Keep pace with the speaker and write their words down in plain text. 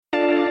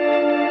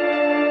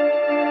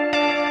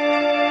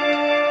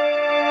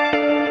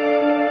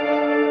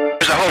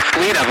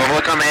fleet of them.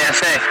 Look on the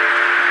ASA.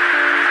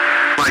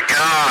 My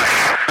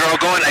gosh. They're all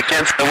going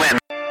against the wind.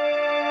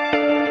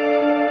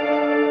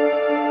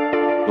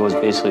 It was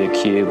basically a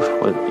cube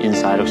with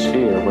inside of a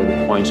sphere where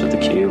the points of the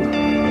cube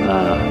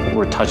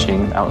were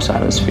touching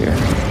outside of the sphere.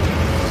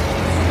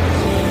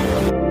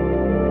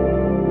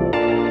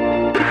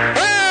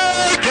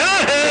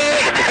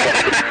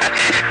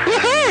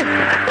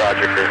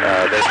 Roger.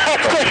 There's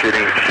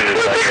troubleshooting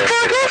machines out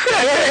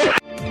here.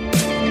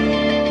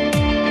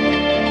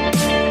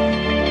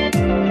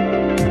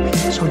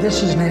 So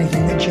this isn't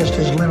anything that just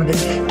is limited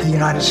to the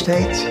United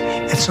States.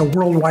 It's a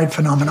worldwide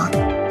phenomenon.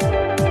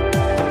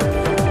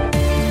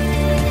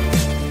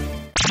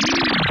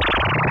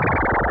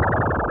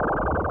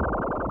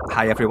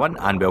 Hi everyone,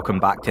 and welcome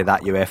back to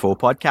That UFO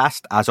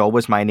podcast. As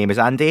always, my name is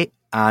Andy,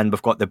 and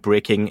we've got the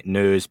Breaking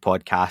News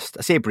podcast.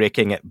 I say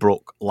breaking, it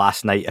broke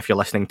last night if you're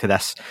listening to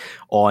this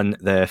on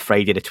the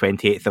Friday the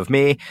 28th of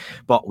May,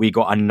 but we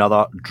got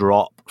another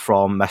drop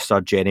from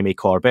Mr. Jeremy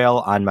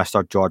Corbell and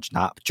Mr. George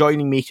Knapps.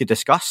 Joining me to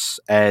discuss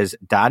is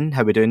Dan.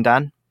 How are we doing,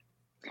 Dan?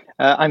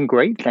 I'm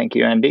great, thank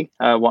you, Andy.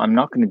 What I'm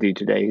not going to do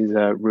today is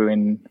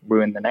ruin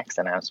the next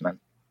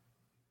announcement.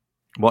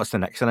 What's the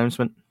next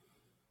announcement?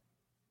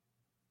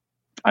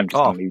 I'm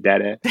just going to leave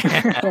that in.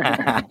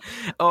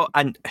 Oh,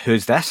 and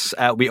who's this?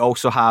 We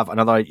also have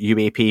another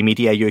UAP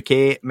Media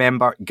UK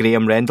member,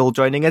 Graeme Rendell,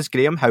 joining us.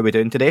 Graeme, how are we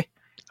doing today?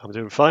 I'm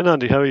doing fine,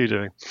 Andy. How are you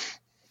doing?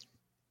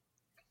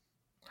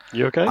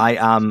 You okay? I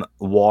am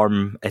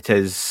warm. It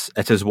is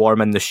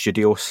warm in the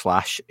studio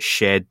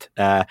 /shed.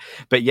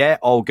 But yeah,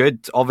 all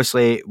good.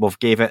 Obviously, we've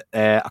gave it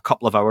a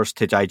couple of hours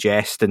to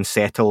digest and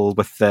settle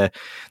with the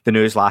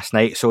news last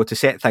night. So to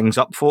set things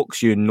up,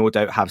 folks, you no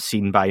doubt have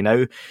seen by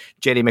now,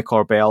 Jeremy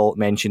Corbell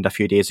mentioned a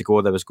few days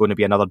ago there was going to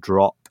be another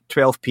drop,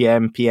 12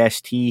 p.m.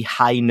 PST,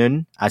 high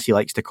noon, as he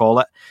likes to call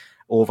it,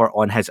 over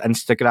on his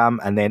Instagram,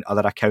 and then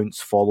other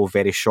accounts follow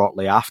very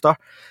shortly after.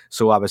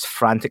 So I was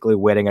frantically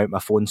wearing out my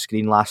phone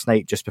screen last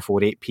night just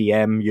before 8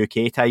 p.m.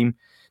 UK time,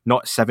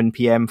 not 7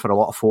 p.m. for a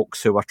lot of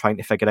folks who were trying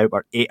to figure out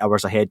we're 8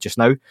 hours ahead just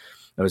now. It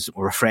was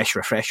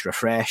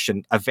refresh,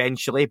 and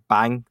eventually,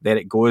 bang, there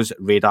it goes,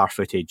 radar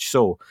footage.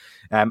 So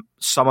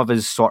some of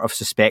us sort of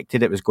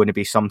suspected it was going to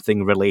be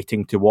something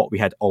relating to what we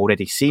had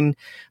already seen,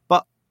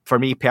 but for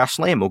me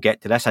personally, and we'll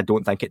get to this, I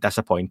don't think it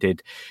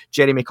disappointed.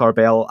 Jeremy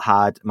Corbell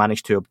had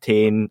managed to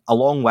obtain,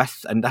 along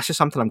with, and this is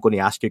something I'm going to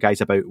ask you guys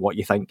about what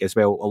you think as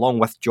well, along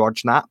with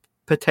George Knapps,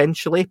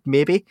 potentially,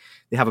 maybe.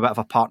 They have a bit of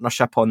a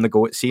partnership on the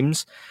go, it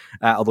seems,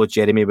 although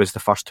Jeremy was the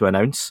first to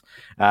announce.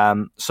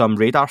 Some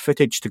radar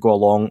footage to go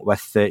along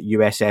with the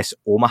USS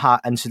Omaha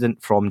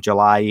incident from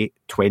July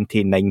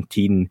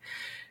 2019.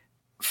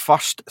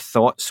 First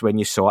thoughts when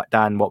you saw it,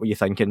 Dan, what were you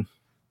thinking?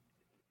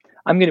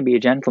 I'm going to be a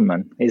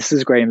gentleman. This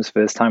is Graham's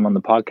first time on the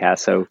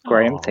podcast, so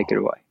Graham, take it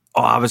away.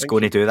 Oh, I was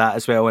going to do that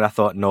as well, and I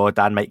thought, no,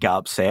 Dan might get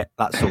upset.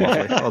 That's so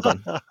lovely. Well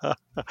done.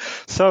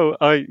 So,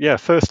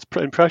 first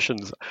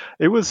impressions.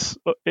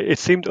 It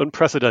seemed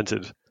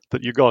unprecedented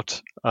that you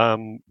got,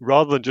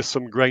 rather than just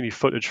some grainy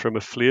footage from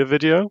a FLIR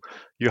video,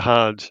 you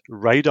had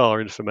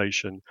radar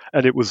information,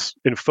 and it was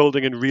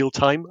unfolding in real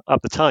time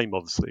at the time,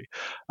 obviously.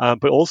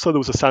 But also there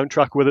was a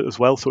soundtrack with it as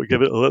well, so it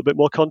gave it a little bit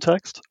more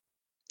context.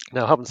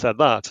 Now, having said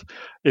that,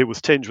 it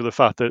was tinged with the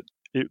fact that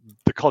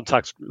the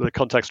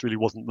context really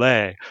wasn't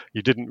there.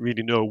 You didn't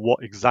really know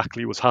what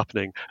exactly was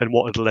happening and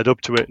what had led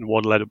up to it and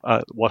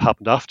what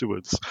happened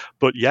afterwards.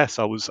 But yes,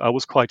 I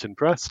was quite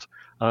impressed.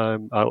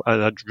 And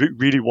I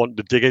really wanted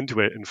to dig into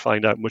it and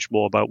find out much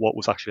more about what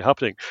was actually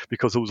happening,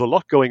 because there was a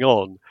lot going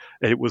on.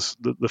 It was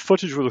the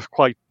footage was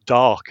quite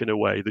dark in a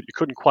way that you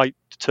couldn't quite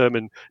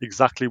determine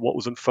exactly what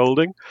was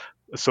unfolding.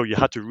 So you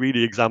had to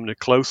really examine it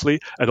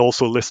closely and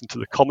also listen to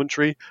the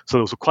commentary. So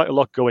there was quite a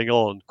lot going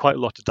on, quite a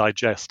lot to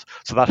digest.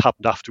 So that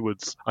happened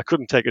afterwards. I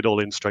couldn't take it all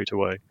in straight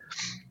away.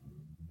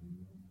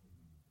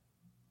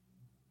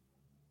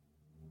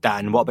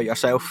 Dan, what about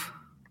yourself?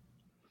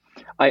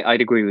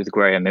 I'd agree with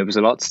Graham. It was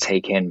a lot to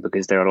take in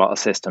because there are a lot of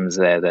systems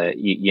there that,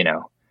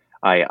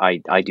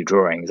 I do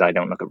drawings. I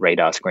don't look at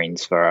radar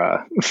screens for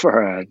a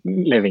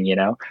living,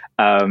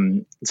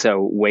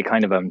 So we're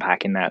kind of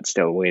unpacking that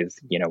still with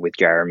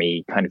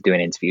Jeremy, kind of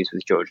doing interviews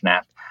with George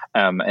Knapps.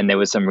 And there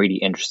was some really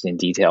interesting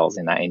details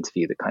in that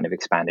interview that kind of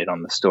expanded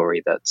on the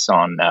story that's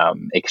on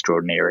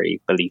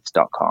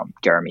extraordinarybeliefs.com,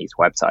 Jeremy's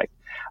website.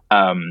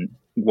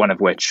 One of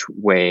which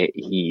where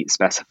he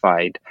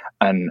specified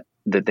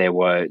that there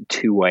were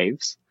two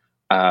waves.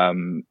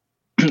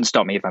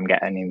 Stop me if I'm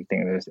getting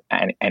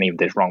any of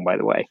this wrong, by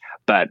the way.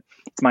 But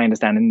it's my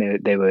understanding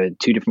there were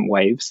two different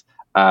waves.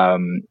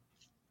 And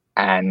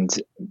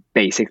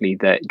basically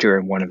that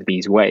during one of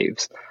these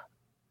waves,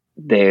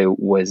 there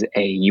was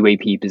a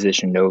UAP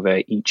positioned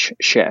over each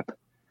ship,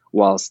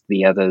 whilst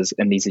the others,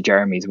 and these are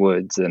Jeremy's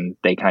words, and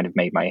they kind of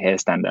made my hair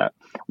stand up,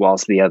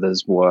 whilst the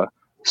others were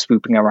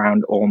swooping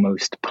around,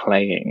 almost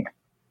playing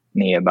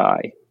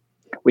nearby,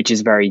 which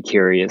is very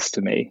curious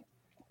to me.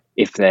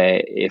 If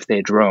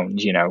they're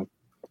drones,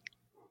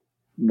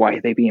 why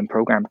are they being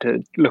programmed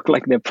to look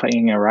like they're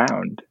playing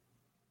around?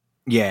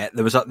 Yeah,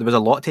 there was a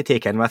lot to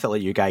take in with it,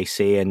 like you guys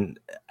say, and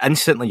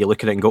instantly you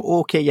look at it and go, oh,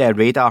 okay, yeah,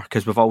 radar,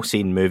 because we've all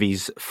seen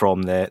movies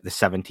from the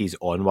 70s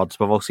onwards.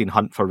 We've all seen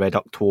Hunt for Red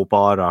October,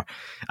 or,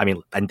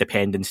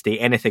 Independence Day,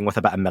 anything with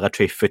a bit of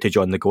military footage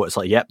on the go. It's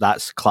like, yep,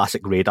 that's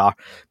classic radar.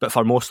 But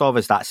for most of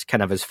us, that's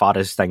kind of as far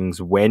as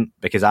things went,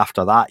 because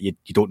after that, you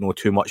don't know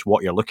too much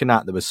what you're looking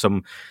at. There was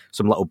some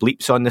little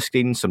bleeps on the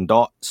screen, some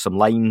dots, some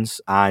lines,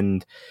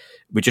 and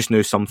we just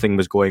knew something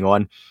was going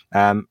on.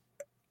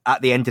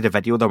 At the end of the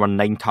video, there were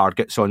 9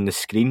 targets on the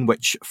screen,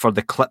 which for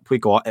the clip we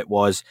got, it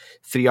was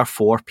 3 or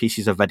 4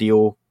 pieces of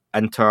video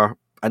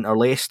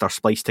interlaced or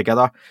spliced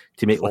together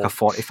to make like a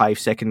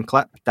 45-second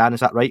clip. Dan, is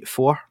that right?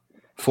 4?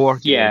 4?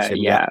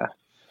 Yeah.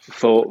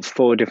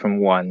 Four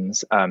different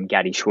ones.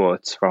 Gaddy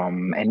Schwartz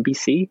from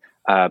NBC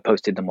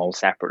posted them all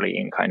separately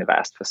and kind of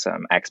asked for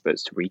some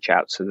experts to reach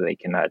out so that they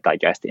can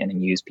digest it in a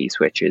news piece,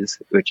 which is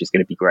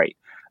going to be great.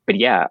 But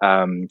yeah,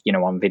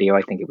 on video,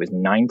 I think it was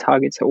 9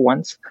 targets at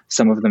once,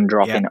 some of them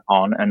dropping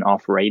on and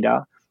off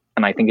radar.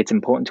 And I think it's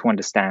important to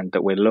understand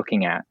that we're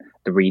looking at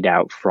the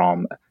readout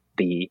from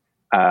the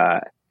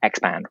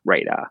X-band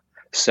radar.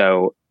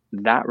 So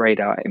that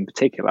radar in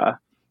particular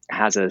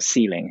has a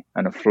ceiling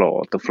and a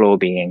floor, the floor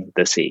being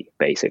the sea,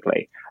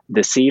 basically.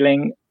 The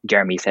ceiling,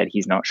 Jeremy said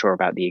he's not sure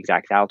about the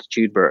exact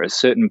altitude, but at a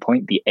certain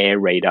point, the air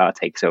radar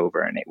takes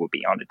over and it will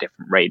be on a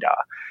different radar.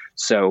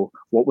 So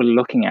what we're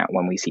looking at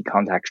when we see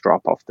contacts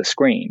drop off the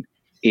screen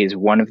is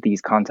one of these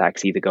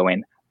contacts either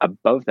going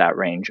above that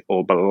range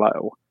or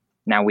below.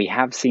 Now, we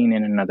have seen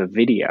in another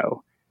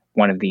video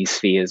one of these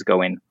spheres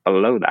going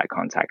below that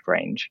contact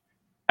range,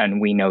 and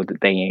we know that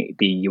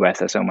the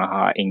USS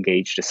Omaha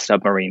engaged a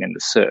submarine in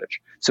the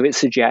search. So it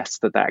suggests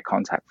that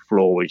contact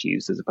floor was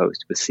used as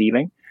opposed to the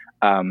ceiling,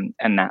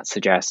 and that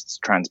suggests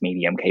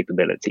transmedium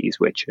capabilities,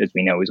 which, as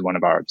we know, is one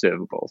of our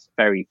observables.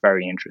 Very,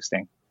 very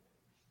interesting.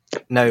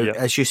 Now,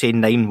 as you say,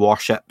 9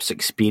 warships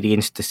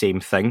experienced the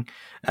same thing.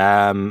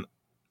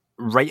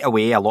 Right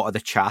away, a lot of the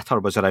chatter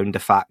was around the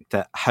fact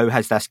that how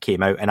has this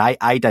came out? And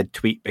I did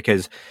tweet,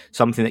 because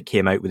something that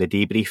came out with a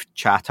debrief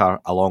chatter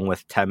along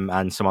with Tim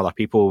and some other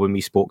people when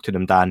we spoke to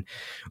them, Dan,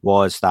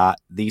 was that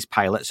these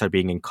pilots are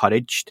being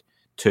encouraged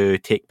to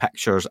take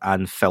pictures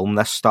and film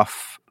this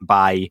stuff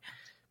by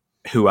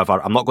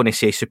whoever. I'm not going to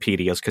say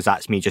superiors because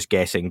that's me just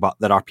guessing, but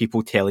there are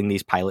people telling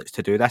these pilots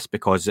to do this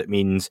because it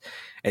means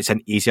it's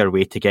an easier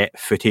way to get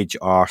footage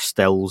or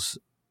stills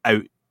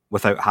out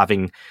without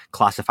having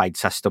classified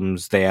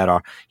systems there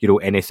or,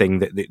 anything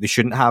that they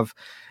shouldn't have.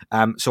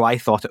 So I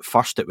thought at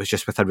first it was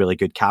just with a really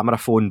good camera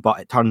phone, but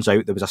it turns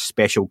out there was a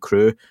special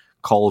crew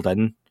called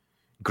in.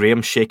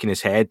 Graeme's shaking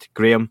his head.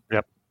 Graeme,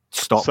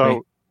 stop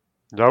me.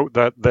 No,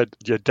 that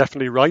you're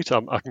definitely right.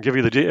 I can give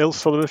you the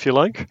details for them if you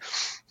like.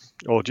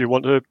 Or do you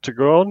want to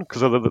go on?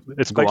 Because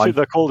it's basically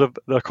they're called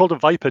a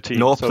Viper team.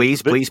 No, so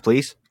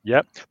please.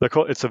 Yeah,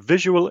 it's a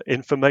visual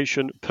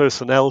information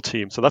personnel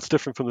team. So that's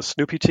different from the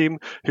Snoopy team,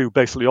 who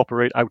basically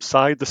operate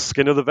outside the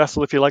skin of the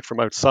vessel, if you like, from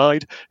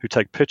outside, who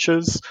take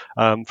pictures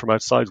from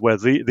outside. Where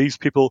these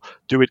people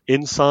do it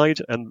inside,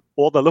 and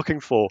all they're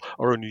looking for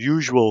are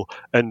unusual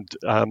and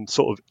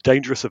sort of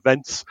dangerous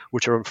events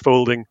which are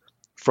unfolding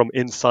from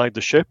inside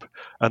the ship,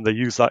 and they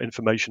use that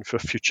information for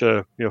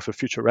future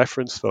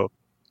reference for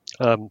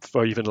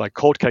even like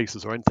court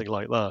cases or anything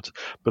like that.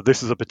 But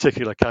this is a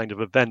particular kind of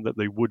event that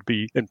they would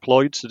be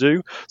employed to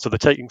do. So they're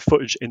taking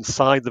footage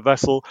inside the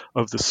vessel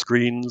of the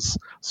screens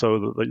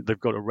so that they've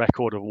got a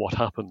record of what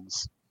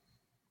happens.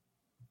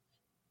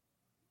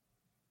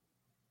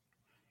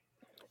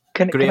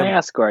 Can I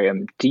ask,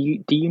 Graeme, do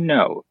you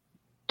know,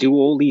 do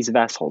all these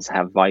vessels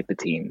have Viper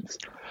teams,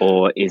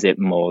 or is it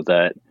more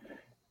that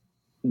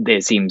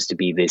there seems to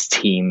be this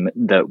team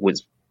that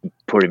was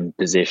put in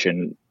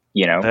position?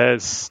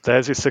 There's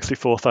your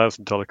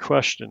 $64,000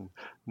 question.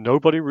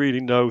 Nobody really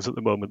knows at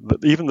the moment.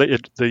 That even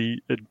the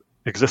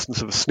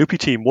existence of a Snoopy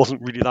team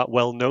wasn't really that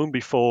well known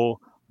before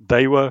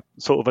they were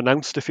sort of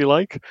announced, if you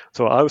like.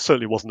 So I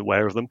certainly wasn't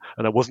aware of them,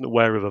 and I wasn't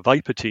aware of a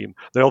Viper team.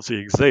 They obviously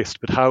exist,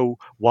 but how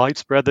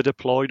widespread they're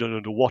deployed and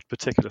under what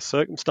particular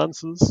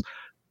circumstances,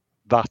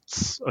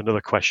 that's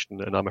another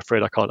question, and I'm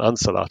afraid I can't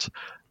answer that.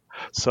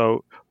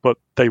 So, but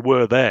they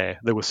were there.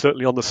 They were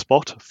certainly on the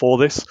spot for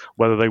this.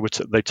 Whether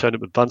they turned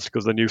up advanced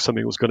because they knew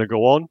something was going to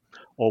go on,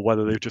 or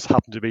whether they just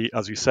happened to be,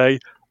 as you say,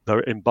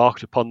 they're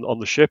embarked upon on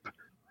the ship,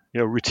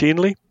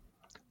 routinely.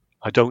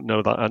 I don't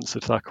know that answer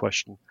to that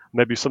question.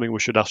 Maybe something we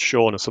should ask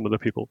Sean or some other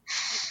people.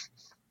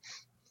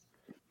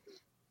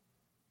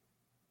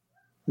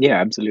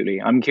 Yeah,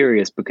 absolutely. I'm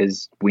curious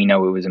because we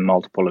know it was a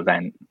multiple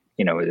event.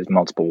 There's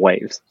multiple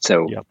waves.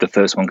 So the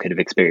first one could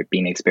have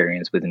been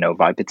experienced with no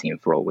Viper team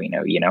for all we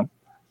know,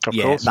 Of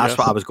course, that's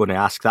what I was going to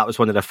ask. That was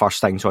one of the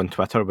first things on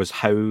Twitter was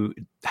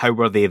how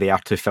were they there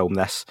to film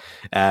this?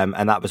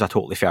 And that was a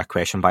totally fair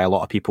question by a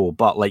lot of people.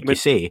 But you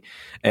say,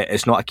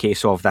 it's not a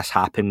case of this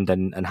happened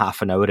in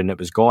half an hour and it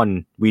was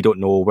gone. We don't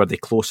know. Were they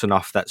close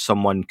enough that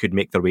someone could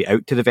make their way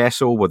out to the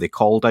vessel? Were they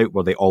called out?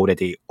 Were they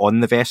already on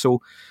the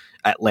vessel?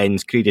 It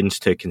lends credence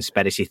to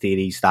conspiracy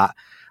theories that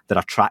they're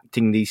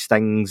attracting these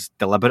things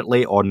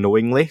deliberately or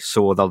knowingly,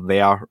 so they're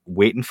there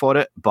waiting for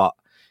it. But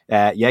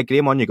yeah,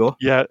 Graeme, on you go.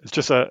 Yeah, it's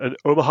just an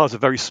Omaha's a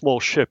very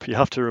small ship. You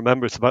have to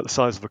remember it's about the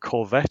size of a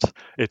corvette.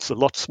 It's a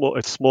lot small.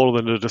 It's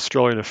smaller than a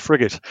destroyer and a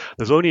frigate.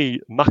 There's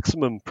only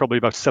maximum probably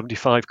about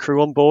 75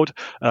 crew on board,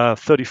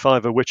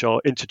 35 of which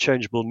are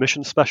interchangeable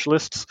mission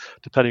specialists,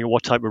 depending on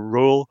what type of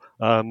role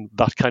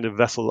that kind of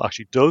vessel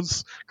actually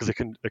does, because it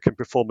can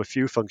perform a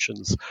few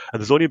functions.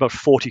 And there's only about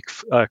 40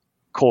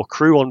 core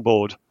crew on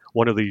board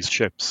one of these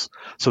ships.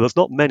 So there's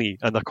not many,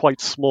 and they're quite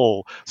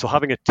small. So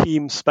having a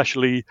team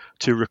specially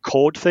to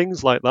record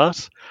things like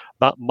that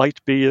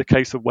might be a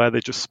case of where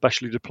they just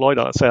specially deployed.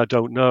 I'd say I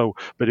don't know,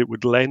 but it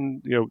would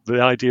lend,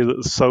 the idea that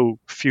there's so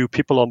few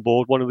people on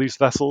board one of these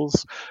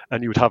vessels,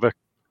 and you would have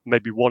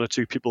maybe one or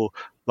two people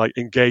like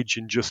engage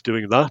in just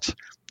doing that.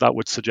 That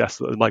would suggest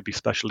that they might be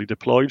specially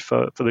deployed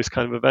for this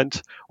kind of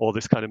event or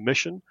this kind of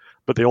mission.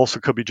 But they also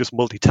could be just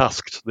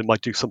multitasked. They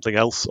might do something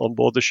else on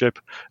board the ship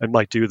and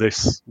might do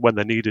this when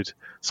they're needed.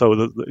 So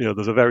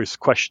there's various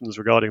questions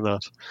regarding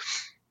that.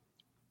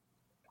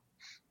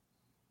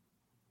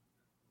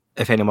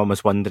 If anyone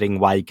was wondering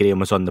why Graeme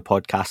was on the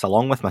podcast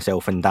along with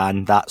myself and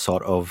Dan, that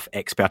sort of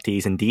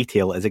expertise and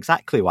detail is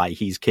exactly why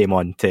he's came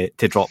on to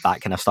drop that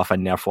kind of stuff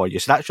in there for you.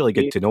 So that's really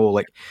good to know.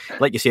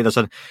 Like you say,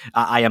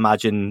 I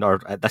imagine, or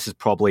this is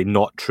probably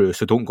not true,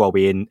 so don't go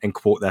away and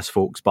quote this,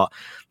 folks, but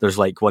there's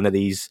like one of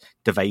these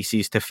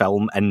devices to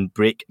film and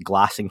break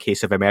glass in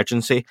case of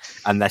emergency,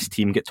 and this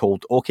team get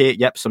told, okay,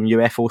 yep, some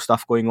UFO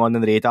stuff going on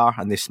in the radar,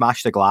 and they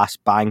smash the glass,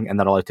 bang, and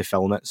they're allowed to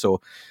film it.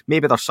 So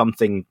maybe there's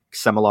something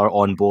similar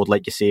on board,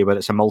 like you say, where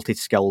it's a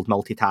multi-skilled,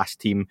 multitask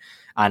team,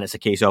 and it's a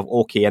case of,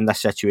 okay, in this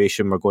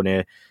situation we're going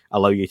to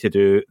allow you to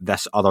do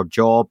this other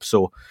job.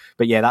 So,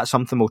 but yeah, that's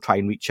something we'll try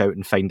and reach out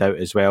and find out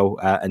as well,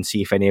 and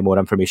see if any more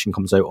information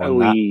comes out on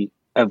that.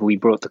 Have we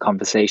brought the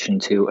conversation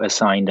to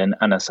assigned and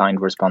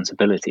unassigned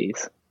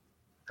responsibilities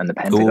and the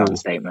Pentagon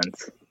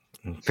statements?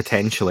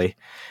 Potentially.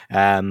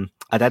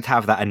 I did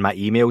have that in my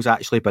emails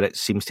actually, but it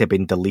seems to have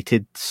been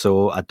deleted,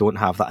 so I don't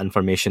have that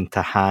information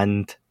to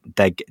hand.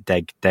 Dig.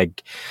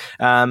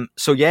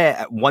 So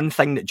yeah, one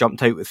thing that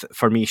jumped out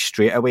for me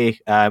straight away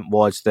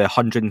was the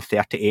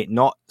 138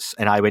 knots,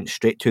 and I went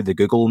straight to the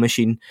Google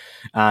machine,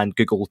 and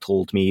Google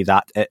told me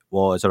that it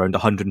was around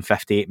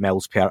 158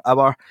 miles per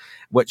hour,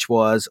 which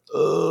was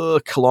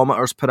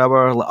kilometers per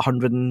hour,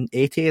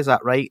 180. Is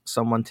that right?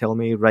 Someone tell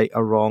me right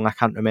or wrong. I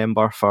can't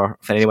remember for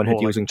anyone who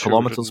deals in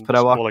kilometers per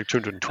hour. More like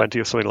 220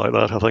 or something like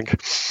that, I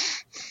think.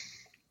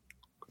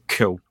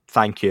 Cool.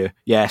 Thank you.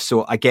 Yeah,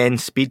 so again,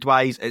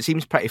 speed-wise, it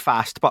seems pretty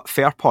fast, but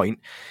fair point.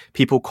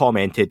 People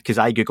commented, because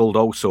I Googled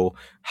also,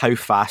 how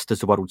fast does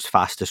the world's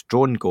fastest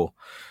drone go?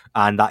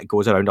 And that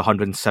goes around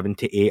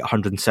 178,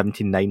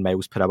 179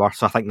 miles per hour.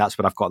 So I think that's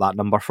where I've got that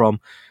number from.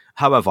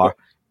 However,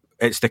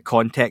 it's the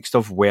context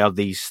of where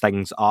these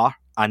things are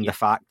and the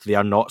fact they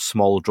are not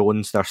small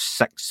drones. They're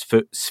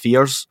 6-foot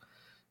spheres.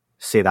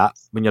 Say that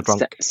when you're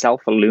drunk.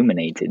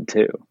 Self-illuminated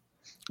too.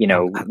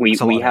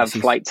 We have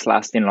flights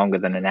lasting longer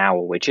than an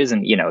hour, which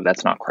isn't,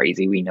 that's not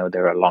crazy. We know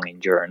there are long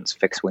endurance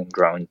fixed wing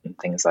drones and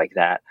things like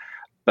that.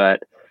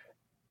 But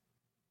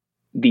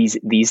these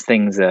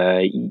things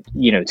are,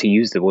 to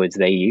use the words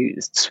they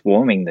used,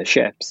 swarming the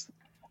ships.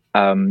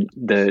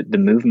 The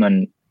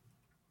movement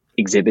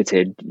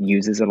exhibited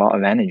uses a lot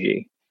of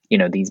energy.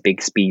 These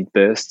big speed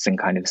bursts and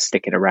kind of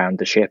sticking around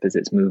the ship as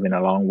it's moving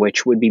along,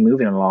 which would be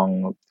moving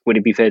along. Would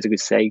it be fair to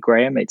say,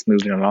 Graeme, it's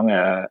moving along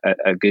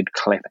a good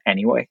clip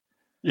anyway?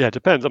 Yeah, it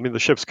depends. I mean, the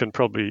ships can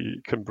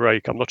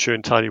break. I'm not sure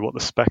entirely what the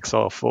specs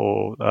are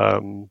for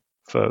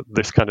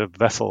this kind of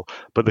vessel,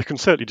 but they can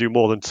certainly do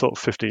more than sort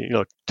of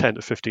 10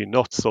 to 15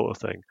 knots sort of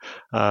thing.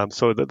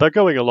 So they're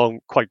going along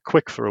quite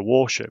quick for a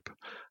warship.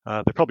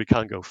 They probably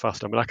can go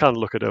faster. I mean, I can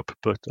look it up,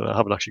 but I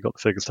haven't actually got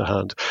the figures to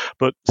hand.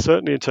 But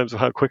certainly in terms of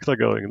how quick they're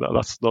going,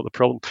 that's not the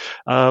problem.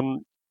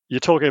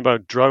 You're talking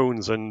about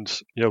drones and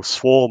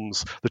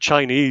swarms. The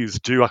Chinese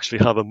do actually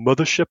have a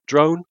mothership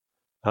drone.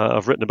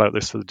 I've written about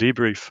this for the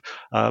debrief.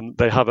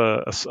 They have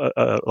a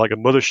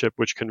mothership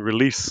which can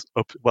release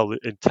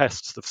in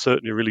tests they've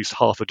certainly released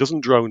half a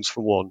dozen drones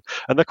from one,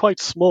 and they're quite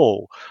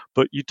small,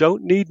 but you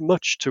don't need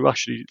much to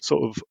actually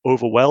sort of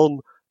overwhelm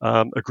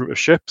a group of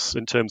ships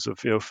in terms of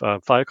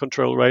fire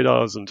control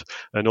radars and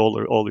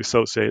all the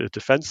associated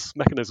defense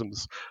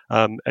mechanisms,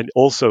 and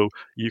also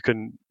you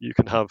can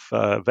have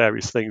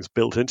various things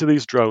built into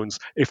these drones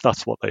if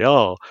that's what they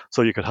are.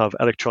 So you can have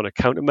electronic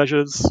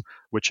countermeasures,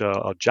 which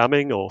are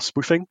jamming or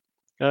spoofing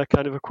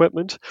kind of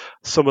equipment.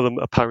 Some of them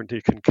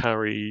apparently can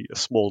carry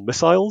small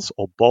missiles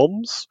or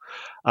bombs,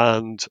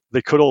 and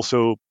they could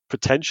also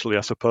potentially,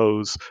 I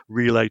suppose,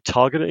 relay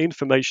targeted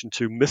information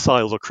to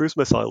missiles or cruise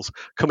missiles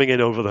coming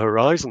in over the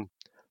horizon,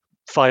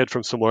 fired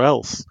from somewhere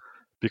else,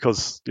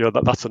 because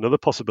that's another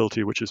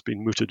possibility which has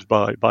been mooted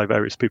by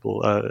various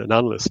people and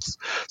analysts.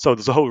 So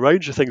there's a whole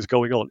range of things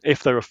going on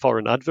if they're a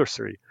foreign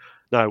adversary.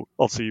 Now,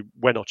 obviously,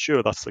 we're not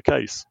sure that's the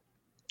case,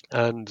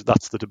 and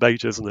that's the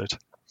debate, isn't it?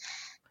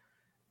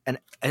 And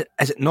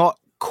is it not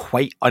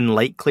quite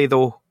unlikely,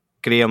 though,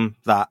 Graeme,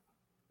 that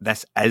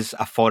this is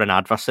a foreign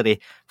adversary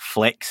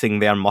flexing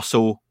their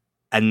muscle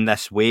in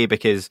this way,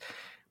 because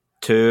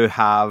to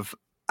have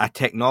a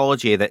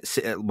technology that's,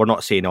 we're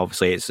not saying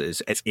obviously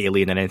it's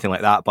alien and anything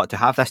like that, but to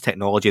have this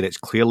technology that's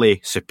clearly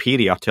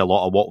superior to a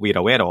lot of what we're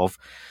aware of,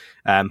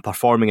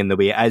 performing in the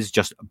way it is,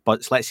 just,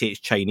 but let's say it's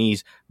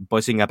Chinese,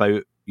 buzzing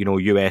about,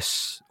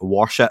 US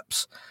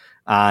warships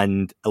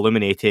and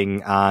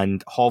illuminating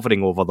and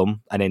hovering over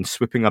them and then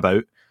swooping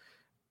about,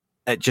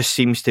 it just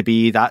seems to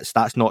be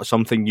that's not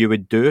something you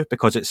would do,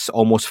 because it's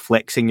almost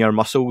flexing your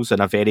muscles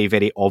in a very,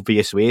 very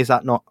obvious way. Is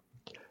that not?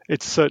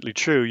 It's certainly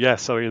true,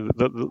 yes. I mean,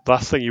 the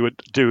last thing you would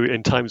do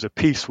in times of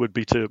peace would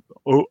be to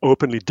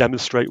openly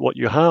demonstrate what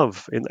you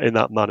have in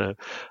that manner.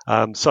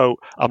 So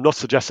I'm not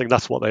suggesting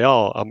that's what they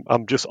are.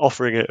 I'm just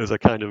offering it as a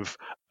kind of,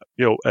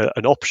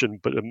 an option,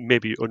 but a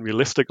maybe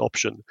unrealistic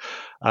option.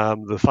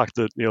 The fact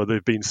that,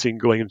 they've been seen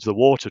going into the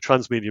water,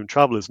 transmedium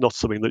travel, is not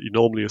something that you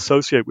normally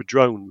associate with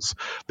drones.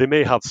 They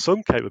may have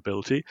some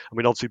capability. I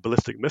mean, obviously,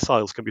 ballistic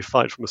missiles can be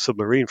fired from a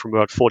submarine from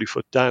about 40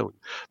 foot down.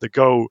 They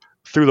go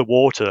through the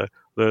water.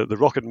 The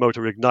rocket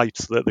motor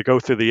ignites, they go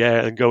through the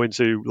air and go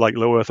into like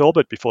low Earth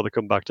orbit before they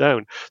come back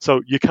down.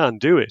 So you can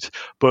do it,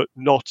 but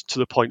not to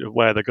the point of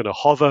where they're going to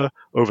hover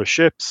over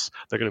ships,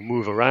 they're going to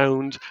move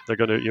around, they're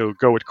going to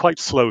go at quite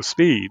slow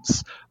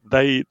speeds.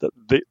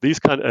 These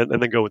kind of,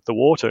 and then go into the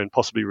water and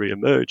possibly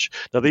re-emerge.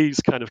 Now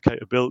these kind of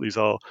capabilities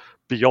are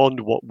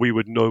beyond what we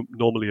would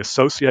normally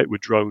associate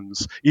with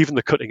drones, even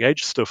the cutting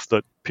edge stuff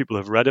that people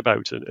have read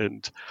about,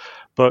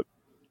 but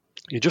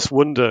you just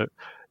wonder,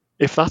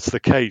 if that's the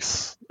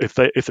case, if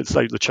it's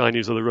like the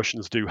Chinese or the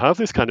Russians do have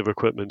this kind of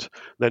equipment,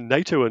 then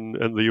NATO and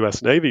the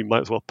US Navy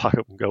might as well pack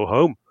up and go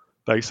home,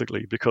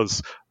 basically,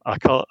 because I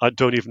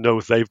don't even know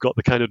if they've got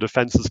the kind of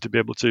defenses to be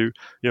able to,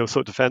 sort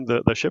of defend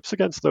their ships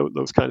against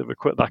those kind of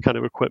that kind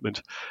of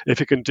equipment. If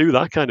you can do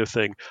that kind of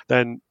thing,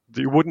 then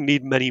you wouldn't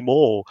need many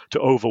more to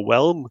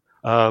overwhelm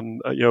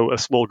a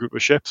small group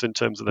of ships in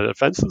terms of their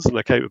defenses and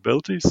their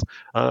capabilities.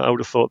 I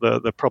would have thought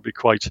they're probably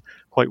quite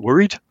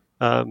worried.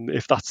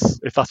 If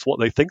that's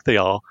what they think they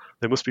are,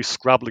 they must be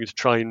scrabbling to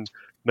try and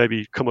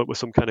maybe come up with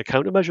some kind of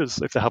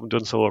countermeasures if they haven't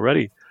done so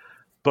already.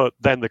 But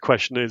then the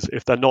question is,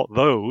 if they're not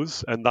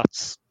those, and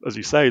that's, as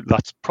you say,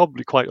 that's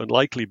probably quite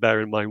unlikely, bear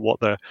in mind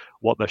what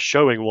they're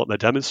showing, what they're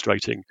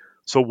demonstrating.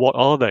 So what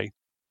are they?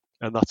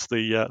 And that's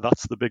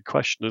the big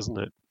question, isn't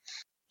it?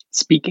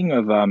 Speaking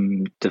of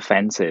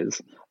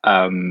defenses,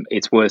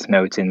 it's worth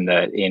noting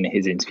that in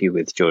his interview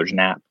with George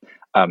Knapp,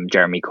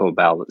 Jeremy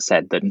Corbell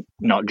said that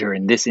not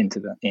during this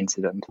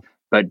incident,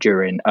 but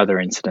during other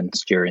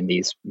incidents during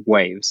these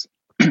waves,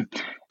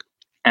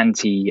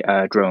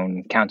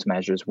 anti-drone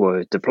countermeasures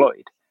were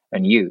deployed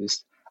and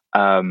used,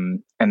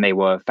 and they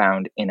were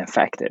found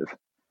ineffective.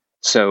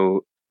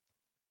 So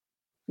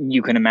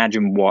you can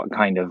imagine what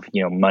kind of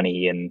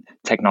money and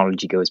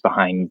technology goes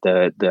behind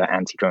the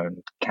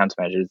anti-drone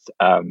countermeasures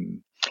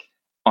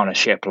on a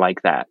ship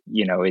like that.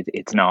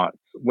 It's not,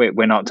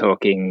 we're not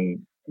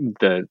talking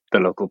the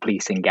local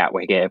police in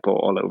Gatwick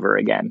Airport all over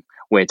again.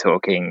 We're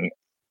talking,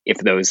 if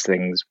those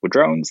things were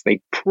drones,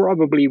 they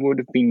probably would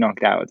have been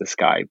knocked out of the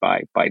sky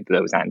by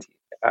those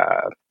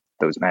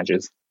those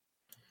measures.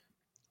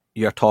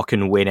 You're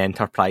talking Wayne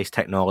Enterprise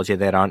technology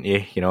there, aren't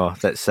you?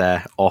 That's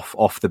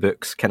off the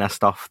books kind of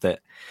stuff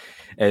that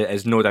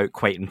is no doubt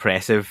quite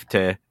impressive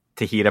to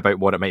hear about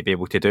what it might be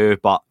able to do.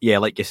 But yeah,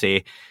 like you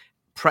say,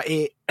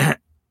 pretty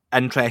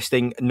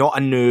interesting. Not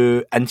a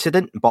new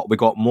incident, but we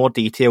got more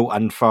detail,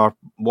 and for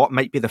what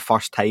might be the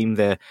first time,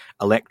 the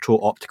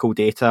electro-optical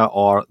data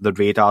or the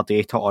radar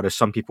data, or as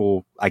some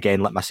people, again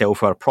like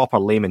myself, who are proper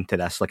layman to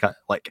this,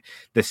 like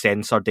the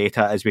sensor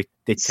data, as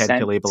they tend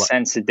to label it.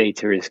 Sensor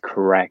data is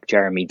correct.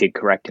 Jeremy did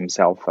correct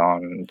himself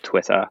on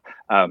Twitter.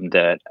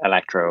 The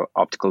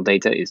electro-optical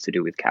data is to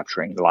do with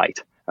capturing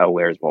light,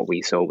 whereas what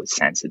we saw was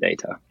sensor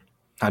data.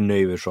 I knew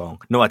he was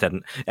wrong. No, I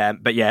didn't.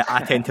 But yeah,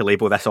 I tend to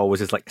label this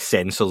always as like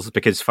sensors,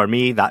 because for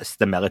me, that's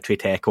the military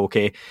tech,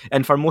 okay?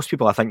 And for most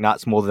people, I think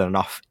that's more than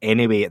enough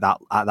anyway at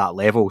that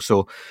level.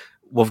 So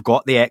we've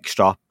got the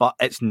extra, but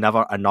it's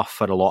never enough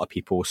for a lot of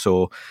people.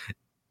 So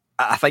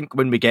I think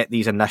when we get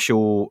these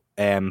initial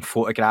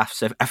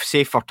photographs, if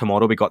say for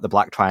tomorrow we got the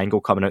black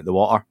triangle coming out of the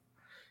water,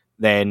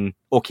 then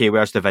okay,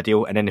 where's the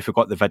video? And then if we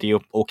got the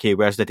video, okay,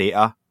 where's the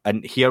data?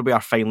 And here we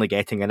are finally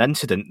getting an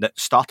incident that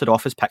started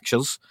off as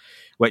pictures,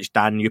 which,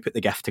 Dan, you put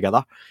the GIF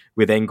together.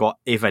 We then got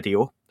a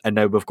video, and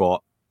now we've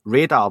got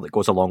radar that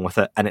goes along with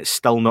it, and it's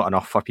still not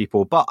enough for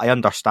people. But I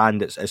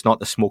understand it's not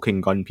the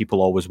smoking gun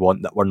people always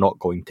want that we're not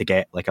going to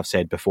get, like I've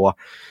said before.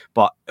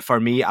 But for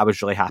me, I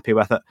was really happy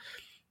with it.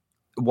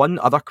 One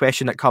other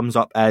question that comes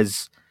up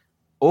is,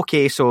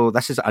 okay, so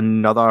this is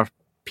another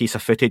piece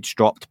of footage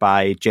dropped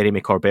by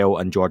Jeremy Corbell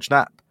and George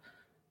Knapp.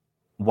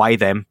 Why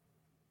them?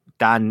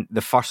 Dan,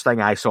 the first thing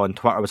I saw on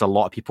Twitter was a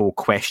lot of people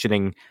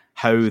questioning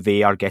how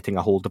they are getting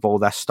a hold of all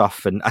this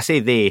stuff. And I say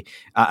they,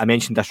 I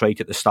mentioned this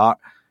right at the start.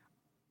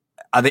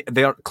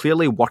 They're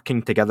clearly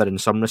working together in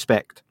some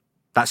respect.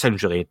 That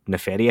sounds really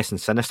nefarious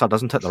and sinister,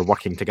 doesn't it? They're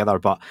working together,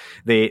 but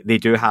they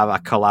do have a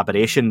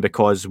collaboration,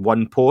 because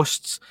one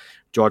posts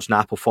George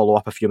Knapp will follow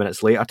up a few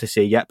minutes later to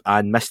say, yep,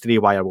 and Mystery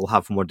Wire will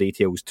have more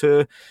details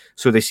too.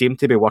 So they seem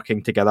to be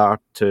working together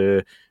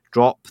to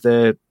drop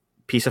the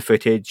piece of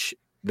footage,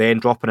 then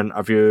drop an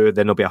interview,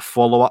 then there'll be a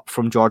follow-up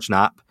from George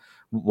Knapp.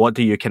 What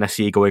do you kind of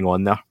see going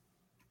on there?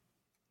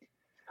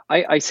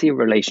 I see a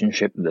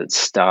relationship that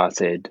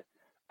started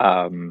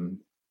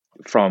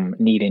from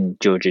needing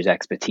George's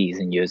expertise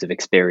and years of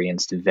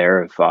experience to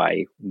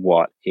verify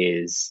what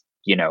is,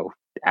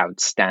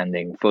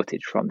 outstanding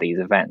footage from these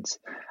events.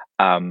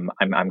 I'm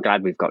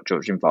glad we've got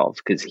George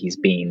involved because he's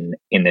been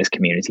in this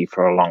community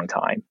for a long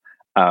time.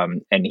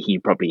 And he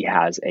probably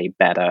has a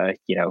better,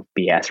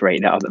 BS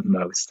radar than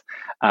most.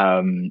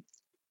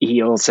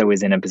 He also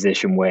is in a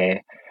position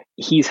where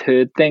he's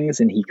heard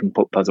things and he can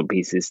put puzzle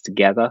pieces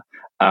together.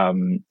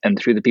 And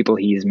through the people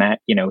he's met,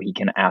 he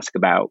can ask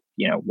about,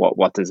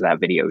 what does that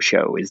video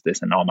show? Is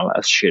this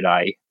anomalous?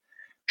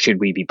 Should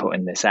we be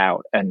putting this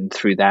out? And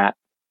through that,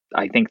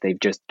 I think they've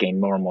just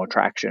gained more and more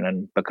traction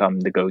and become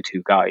the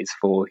go-to guys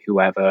for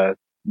whoever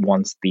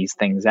wants these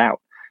things out.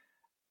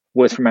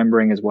 Worth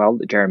remembering as well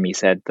that Jeremy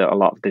said that a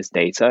lot of this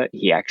data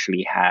he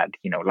actually had,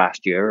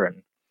 last year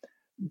and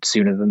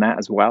sooner than that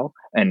as well.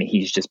 And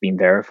he's just been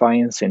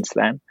verifying since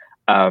then.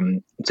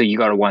 So you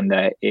got to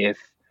wonder if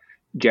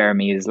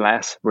Jeremy is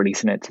less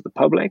releasing it to the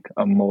public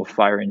and more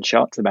firing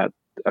shots about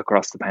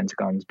across the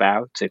Pentagon's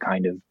bow to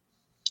kind of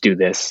do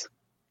this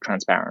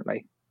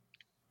transparently.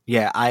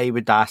 Yeah, I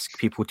would ask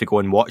people to go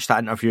and watch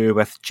that interview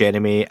with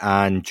Jeremy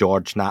and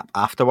George Knapp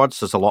afterwards.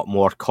 There's a lot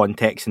more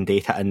context and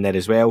data in there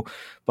as well.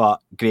 But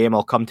Graeme,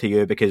 I'll come to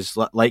you because,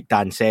 like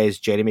Dan says,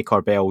 Jeremy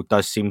Corbell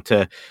does seem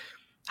to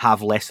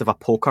have less of a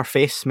poker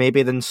face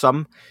maybe than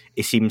some.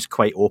 He seems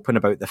quite open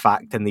about the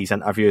fact in these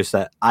interviews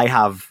that I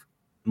have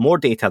more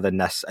data than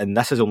this, and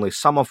this is only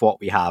some of what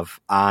we have.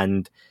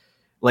 And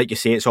like you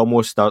say, it's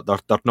almost they're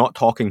not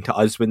talking to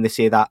us when they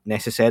say that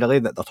necessarily,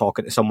 that they're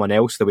talking to someone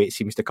else, the way it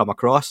seems to come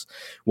across.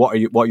 What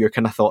are your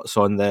kind of thoughts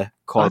on the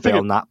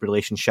Corbell-Knapp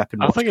relationship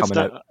and what's coming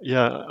out?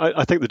 Yeah,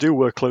 I think they do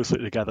work closely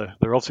together.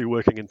 They're obviously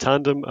working in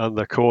tandem and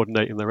they're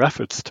coordinating their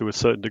efforts to a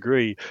certain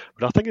degree.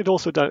 But I think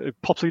it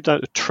possibly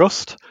down to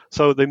trust.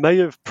 So they may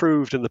have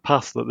proved in the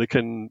past that they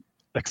can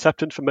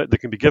accept information, they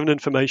can be given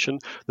information,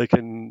 they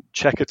can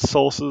check its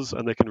sources,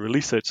 and they can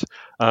release it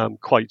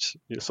quite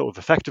sort of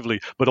effectively,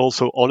 but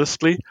also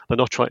honestly. They're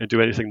not trying to do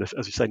anything,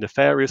 as you say,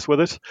 nefarious with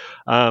it,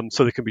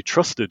 so they can be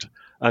trusted.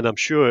 And I'm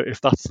sure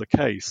if that's the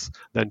case,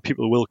 then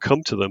people will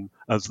come to them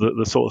as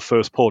the sort of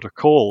first port of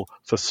call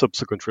for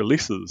subsequent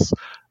releases.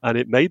 And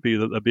it may be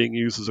that they're being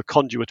used as a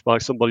conduit by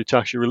somebody to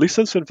actually release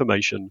this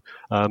information,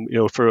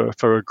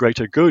 for a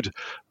greater good.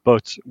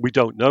 But we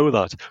don't know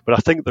that. But I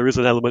think there is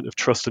an element of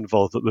trust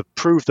involved, that they've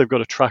proved they've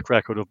got a track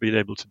record of being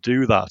able to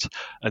do that.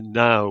 And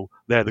now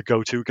they're the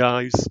go-to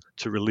guys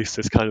to release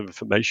this kind of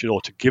information or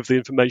to give the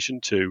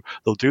information to.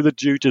 They'll do the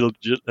due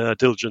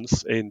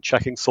diligence in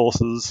checking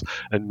sources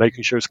and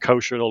making sure it's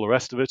kosher and all the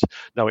rest of it.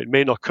 Now, it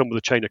may not come with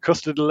a chain of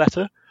custody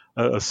letter,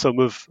 as some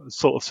have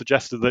sort of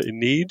suggested that it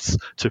needs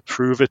to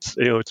prove it's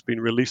been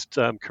released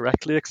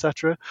correctly,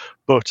 etc.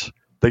 But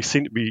they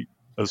seem to be,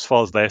 as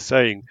far as they're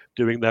saying,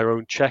 doing their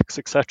own checks,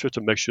 etc.,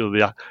 to make sure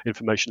the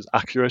information is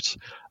accurate.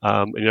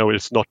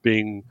 It's not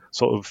being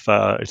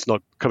it's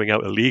not coming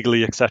out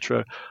illegally,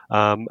 etc.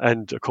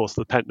 And of course,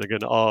 the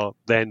Pentagon are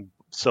then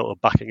sort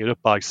of backing it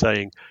up by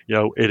saying,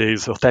 it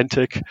is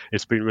authentic,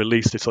 it's been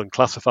released, it's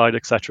unclassified,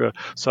 etc.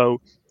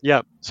 So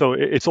yeah, so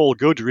it's all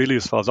good, really,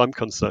 as far as I'm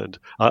concerned.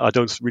 I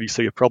don't really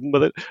see a problem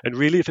with it. And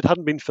really, if it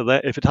hadn't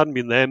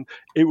been them,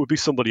 it would be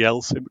somebody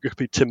else. It could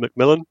be Tim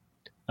McMillan.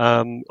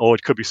 Or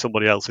it could be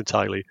somebody else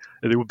entirely.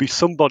 And it would be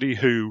somebody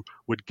who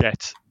would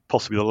get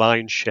possibly the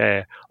lion's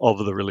share of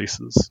the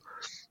releases.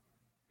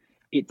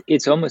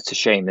 It's almost a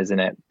shame, isn't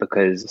it?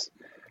 Because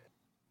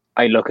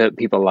I look at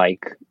people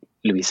like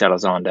Luis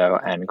Elizondo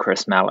and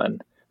Chris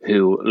Mellon,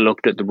 who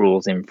looked at the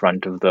rules in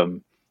front of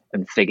them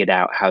and figured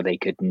out how they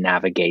could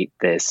navigate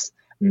this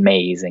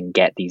maze and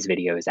get these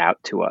videos out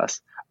to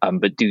us,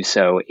 but do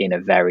so in a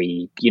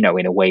very,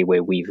 in a way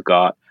where we've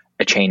got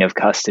a chain of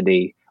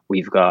custody,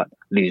 we've got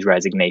Lou's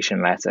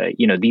resignation letter.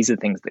 These are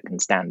things that can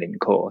stand in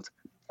court.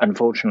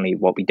 Unfortunately,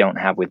 what we don't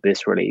have with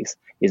this release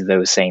is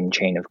those same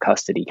chain of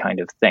custody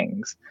kind of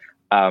things.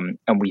 And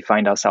we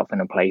find ourselves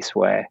in a place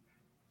where,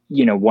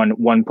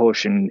 one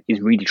portion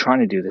is really trying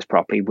to do this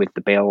properly with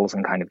the bills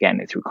and kind of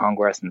getting it through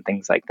Congress and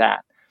things like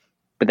that.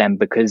 But then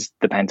because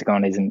the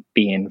Pentagon isn't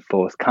being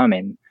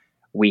forthcoming,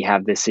 we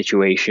have this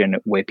situation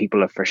where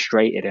people are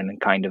frustrated and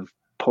kind of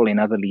pulling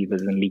other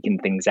levers and leaking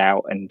things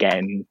out and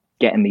getting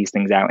these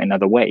things out in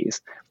other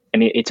ways.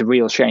 And it's a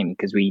real shame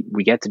because we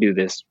get to do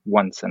this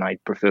once, and I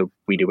prefer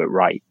we do it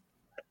right.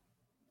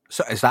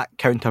 So is that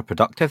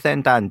counterproductive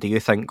then, Dan? Do you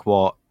think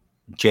what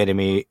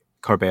Jeremy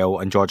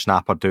Corbell and George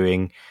Knapp are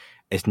doing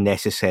is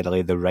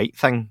necessarily the right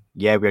thing?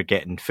 Yeah, we're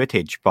getting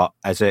footage, but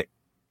is it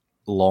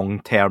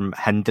long-term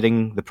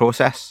hindering the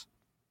process?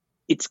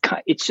 It's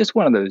just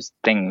one of those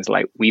things,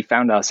 like we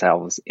found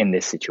ourselves in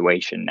this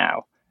situation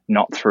now,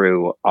 not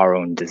through our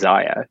own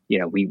desire.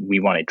 We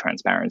wanted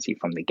transparency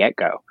from the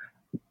get-go,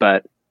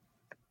 but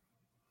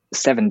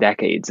 7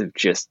 decades of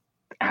just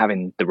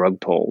having the rug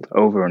pulled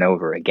over and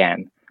over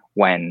again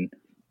when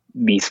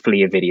these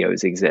FLIR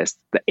videos exist,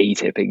 the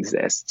ATIP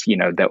exists,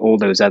 all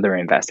those other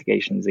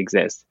investigations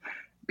exist.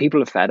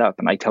 People are fed up,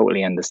 and I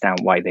totally understand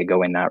why they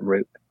go in that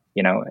route.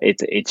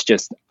 It's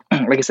just,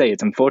 like I say,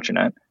 it's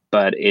unfortunate,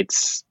 but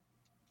it's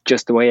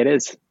just the way it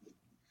is.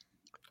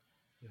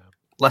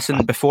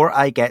 Listen, before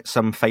I get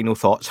some final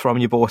thoughts from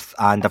you both,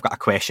 and I've got a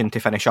question to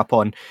finish up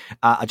on,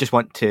 I just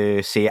want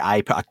to say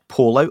I put a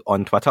poll out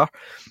on Twitter,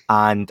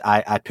 and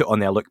I put on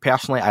there, look,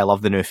 personally, I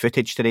love the new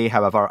footage today.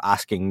 However,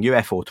 asking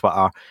UFO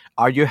Twitter,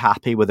 are you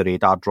happy with the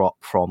radar drop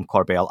from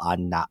Corbell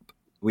and Knapp?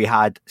 We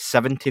had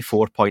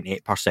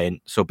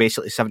 74.8%, so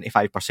basically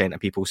 75%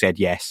 of people said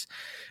yes.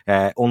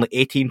 Only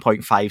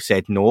 18.5%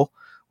 said no,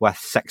 with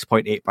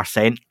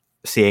 6.8%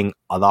 saying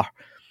other.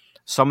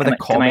 Some of the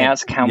comments... Can I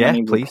ask how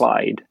many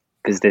replied?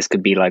 Because this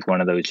could be like one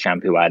of those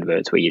shampoo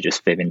adverts where you're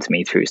just fibbing to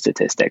me through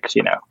statistics,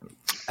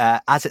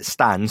 As it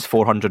stands,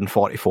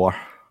 444.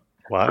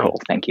 Wow.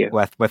 Cool, thank you.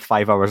 With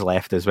 5 hours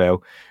left as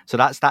well. So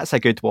that's a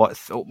good,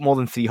 more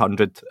than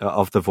 300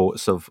 of the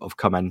votes have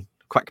come in.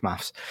 Quick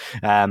maths.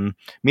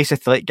 Mesa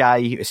Thlick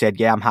guy said,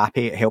 yeah, I'm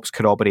happy. It helps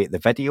corroborate the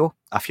video.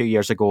 A few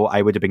years ago,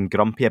 I would have been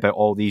grumpy about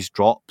all these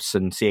drops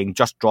and saying,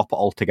 just drop it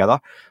all together.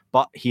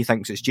 But he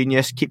thinks it's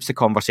genius, keeps the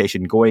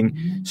conversation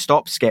going,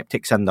 stops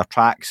skeptics in their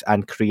tracks,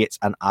 and creates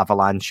an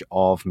avalanche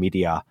of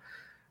media.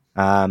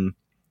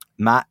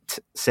 Matt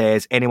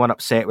says, anyone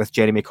upset with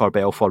Jeremy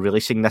Corbell for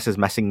releasing this is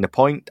missing the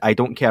point. I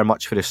don't care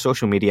much for his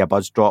social media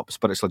buzz drops,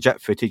 but it's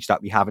legit footage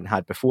that we haven't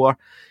had before.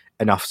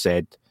 Enough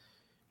said.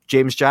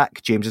 James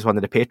is one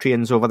of the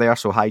Patreons over there,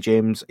 so hi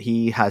James.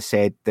 He has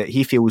said that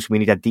he feels we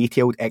need a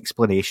detailed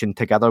explanation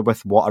together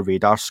with what a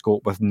radar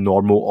scope with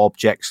normal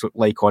objects look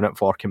like on it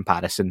for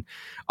comparison.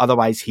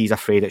 Otherwise, he's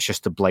afraid it's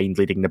just the blind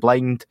leading the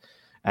blind,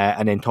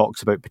 and then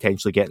talks about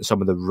potentially getting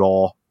some of the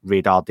raw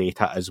radar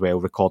data as well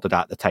recorded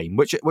at the time,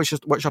 which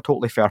are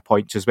totally fair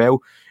points as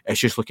well.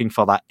 It's just looking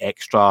for that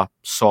extra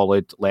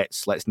solid,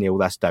 let's nail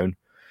this down.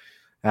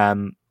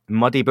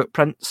 Muddy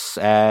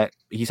Bootprints,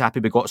 he's happy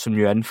we got some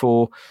new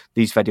info.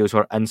 These videos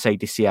were inside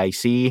the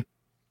CIC.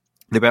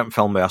 They weren't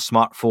filmed by a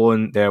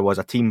smartphone. There was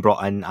a team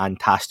brought in and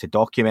tasked to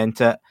document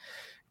it.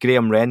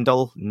 Graham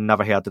Rendell,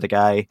 never heard of the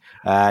guy.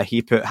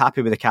 He put,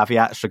 happy with the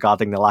caveats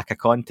regarding the lack of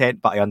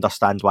content, but I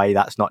understand why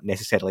that's not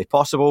necessarily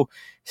possible.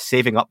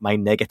 Saving up my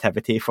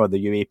negativity for the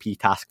UAP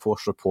Task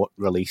Force report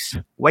release.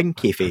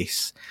 Winky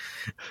face.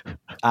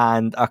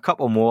 And a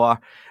couple more.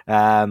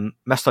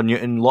 Mr.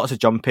 Newton, lots of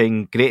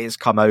jumping. Great it's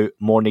come out.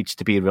 More needs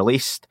to be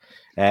released.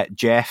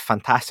 Jeff,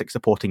 fantastic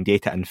supporting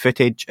data and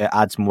footage. It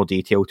adds more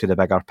detail to the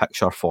bigger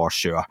picture for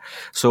sure.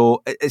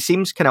 So it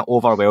seems kind of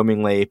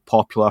overwhelmingly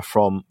popular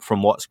from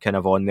what's kind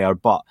of on there,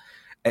 but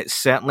it's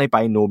certainly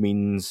by no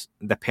means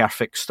the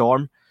perfect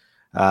storm.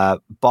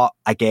 But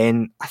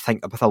again, I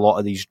think with a lot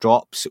of these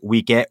drops,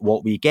 we get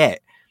what we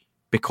get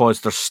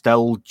because there's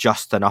still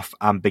just enough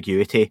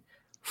ambiguity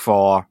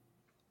for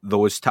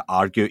those to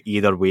argue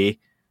either way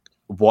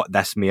what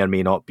this may or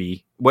may not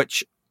be,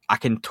 which I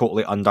can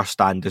totally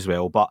understand as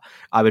well, but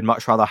I would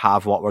much rather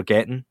have what we're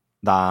getting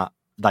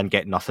than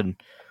get nothing.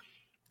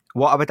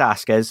 What I would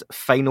ask is,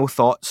 final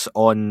thoughts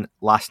on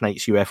last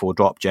night's UFO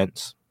drop,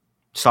 gents.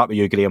 Start with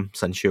you, Graham,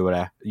 since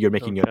you're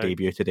making your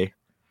debut today.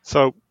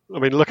 So, I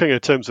mean, looking in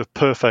terms of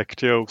perfect,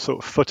 sort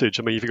of footage,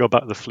 I mean, if you go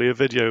back to the FLIR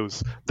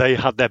videos, they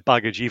had their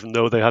baggage, even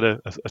though they had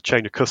a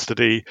chain of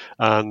custody,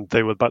 and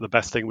they were about the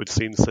best thing we'd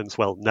seen since,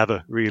 well,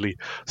 never really.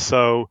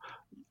 So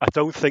I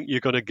don't think you're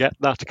going to get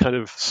that kind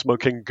of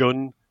smoking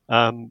gun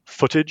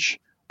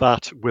footage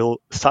that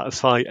will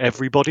satisfy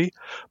everybody,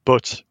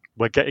 but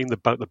we're getting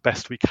about the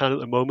best we can at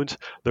the moment.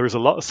 There is a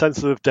lot of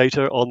sensitive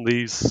data on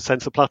these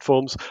sensor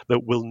platforms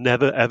that will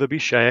never, ever be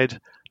shared.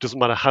 Doesn't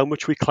matter how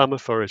much we clamour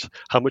for it,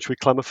 how much we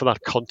clamour for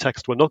that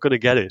context, we're not going to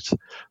get it.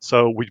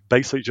 So we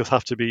basically just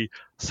have to be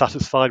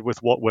satisfied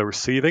with what we're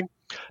receiving.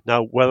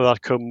 Now, whether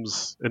that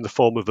comes in the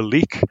form of a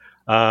leak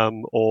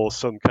or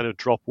some kind of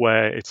drop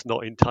where it's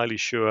not entirely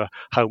sure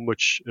how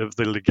much of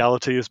the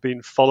legality has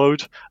been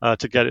followed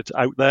to get it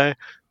out there,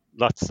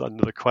 that's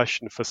another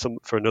question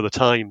for another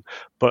time.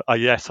 But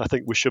yes, I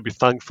think we should be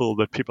thankful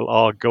that people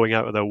are going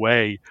out of their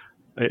way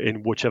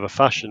in whichever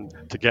fashion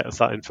to get us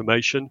that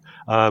information.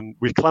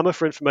 We clamour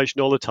for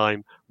information all the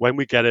time. When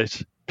we get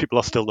it, people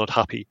are still not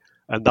happy,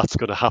 and that's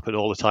going to happen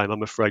all the time.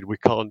 I'm afraid we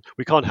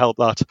can't help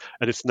that,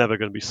 and it's never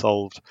going to be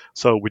solved.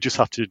 So we just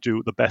have to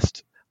do the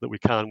best that we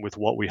can with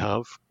what we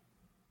have.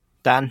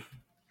 Dan,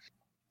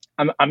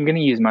 I'm going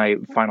to use my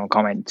final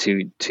comment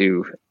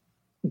to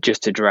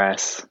just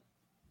address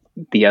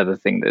the other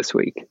thing this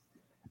week,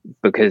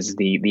 because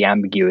the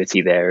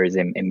ambiguity there is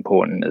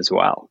important as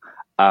well.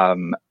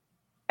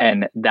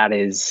 And that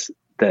is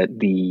that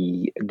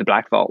the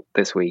Black Vault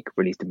this week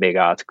released a big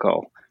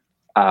article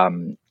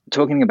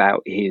talking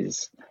about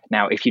his...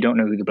 Now, if you don't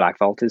know who the Black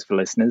Vault is, for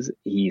listeners,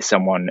 he's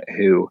someone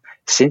who,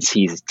 since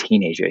he's a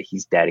teenager,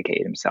 he's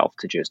dedicated himself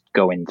to just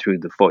going through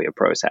the FOIA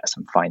process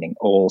and finding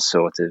all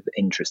sorts of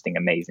interesting,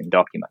 amazing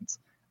documents.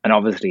 And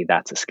obviously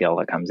that's a skill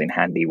that comes in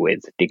handy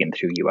with digging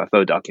through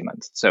UFO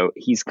documents. So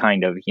he's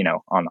kind of,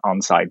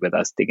 on side with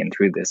us digging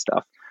through this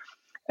stuff.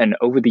 And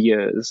over the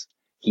years,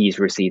 he's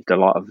received a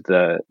lot of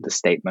the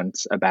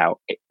statements about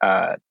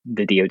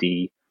the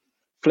DoD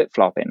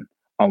flip-flopping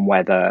on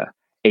whether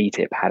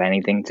ATIP had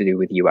anything to do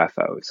with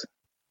UFOs,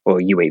 or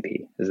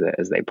UAP,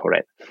 as they put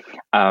it.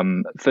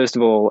 First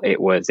of all, it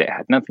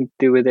had nothing to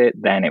do with it.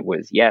 Then it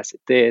was, yes,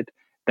 it did.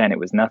 Then it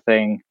was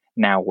nothing.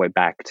 Now we're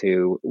back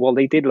to, well,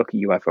 they did look at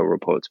UFO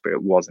reports, but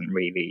it wasn't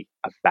really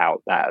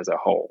about that as a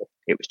whole.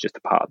 It was just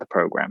a part of the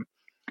program.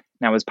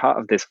 Now, as part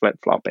of this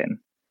flip-flopping,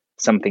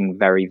 something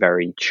very,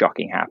 very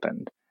shocking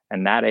happened.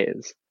 And that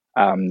is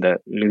that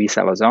Luis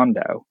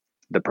Elizondo,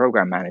 the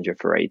program manager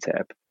for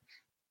ATIP,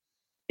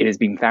 it has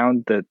been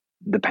found that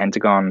the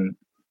Pentagon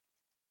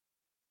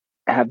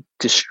have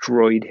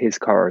destroyed his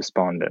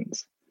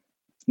correspondence.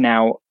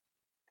 Now,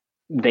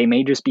 they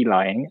may just be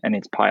lying and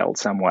it's piled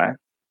somewhere,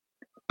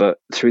 but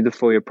through the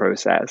FOIA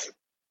process,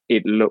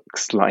 it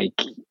looks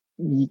like,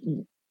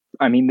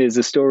 there's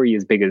a story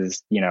as big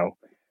as,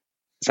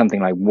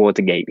 something like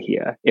Watergate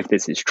here, if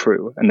this is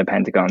true, and the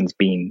Pentagon's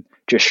been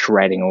just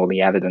shredding all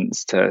the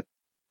evidence to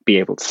be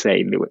able to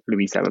say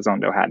Luis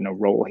Elizondo had no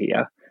role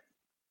here.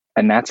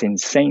 And that's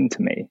insane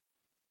to me.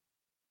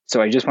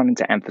 So I just wanted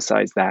to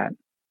emphasize that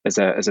as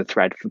a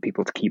thread for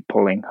people to keep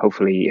pulling.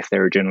 Hopefully, if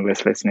there are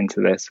journalists listening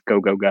to this,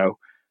 go.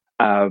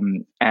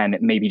 And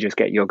maybe just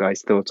get your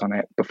guys' thoughts on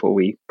it before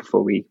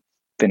we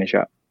finish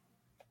up.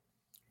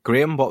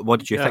 Graeme, what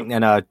did you think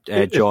then of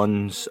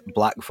John's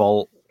Black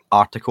Vault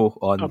article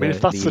on the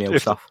email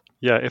stuff?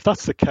 Yeah, if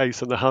that's the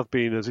case, and there have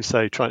been, as you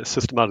say, trying to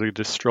systematically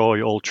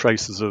destroy all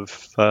traces of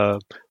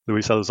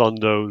Luis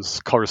Elizondo's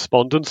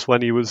correspondence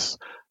when he was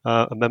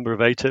a member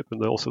of ATIP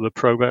and also the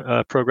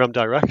program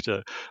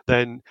director,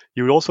 then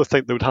you would also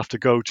think they would have to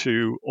go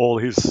to all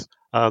his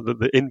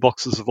the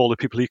inboxes of all the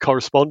people he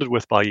corresponded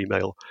with by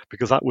email,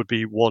 because that would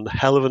be one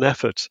hell of an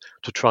effort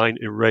to try and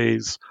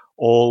erase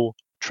all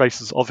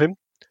traces of him,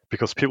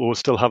 because people will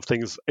still have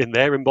things in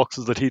their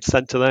inboxes that he'd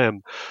sent to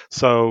them.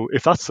 So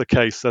if that's the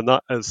case, then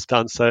that, as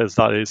Dan says,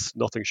 that is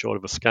nothing short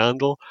of a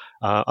scandal.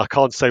 I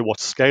can't say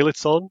what scale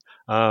it's on,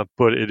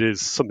 but it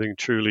is something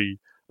truly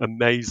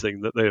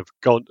amazing that they have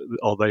gone,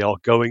 or they are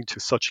going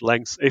to such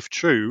lengths, if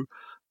true,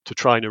 to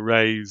try and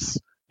erase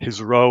his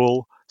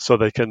role, so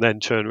they can then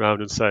turn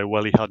around and say,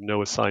 well, he had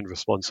no assigned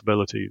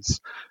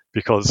responsibilities,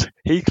 because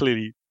he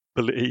clearly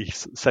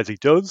says he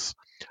does,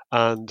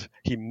 and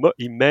he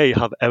may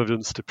have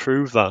evidence to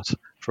prove that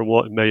from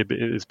what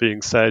is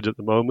being said at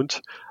the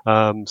moment.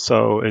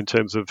 So in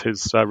terms of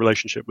his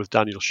relationship with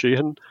Daniel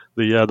Sheehan,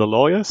 the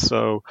lawyer,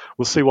 so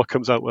we'll see what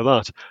comes out with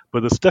that.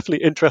 But there's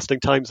definitely interesting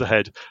times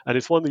ahead, and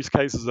it's one of these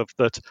cases of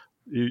that.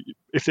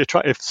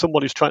 If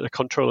somebody's trying to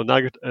control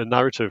a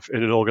narrative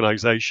in an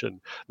organization,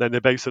 then they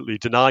basically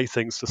deny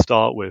things to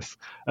start with,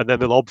 and then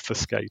they'll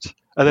obfuscate,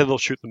 and then they'll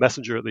shoot the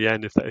messenger at the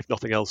end if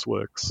nothing else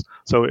works.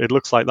 So it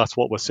looks like that's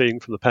what we're seeing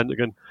from the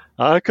Pentagon.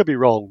 I could be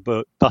wrong,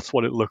 but that's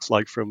what it looks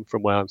like from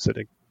where I'm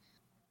sitting.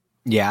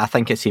 Yeah, I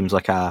think it seems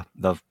like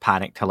they've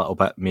panicked a little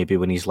bit maybe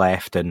when he's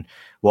left, and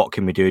what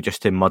can we do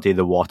just to muddy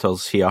the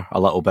waters here a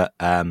little bit,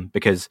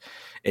 because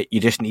you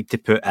just need to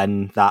put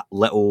in that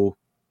little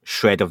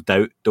shred of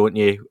doubt, don't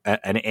you,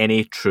 in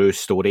any true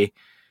story,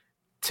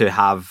 to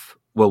have,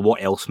 well,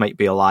 what else might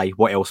be a lie,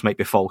 what else might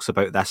be false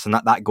about this, and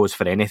that goes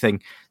for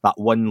anything. That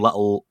one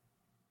little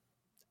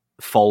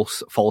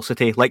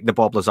falsity, like the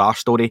Bob Lazar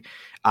story,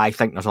 I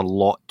think there's a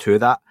lot to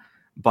that,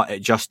 but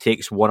it just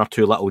takes one or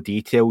two little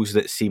details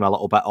that seem a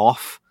little bit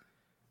off,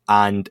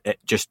 and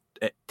it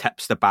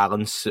tips the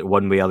balance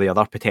one way or the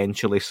other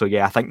potentially. So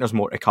yeah, I think there's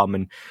more to come,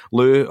 and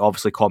Lou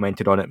obviously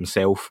commented on it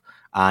himself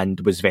and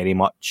was very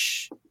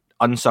much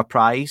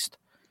unsurprised,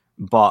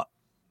 but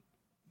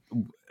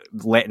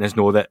letting us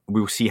know that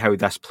we'll see how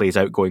this plays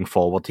out going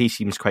forward. He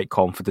seems quite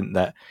confident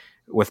that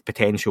with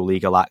potential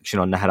legal action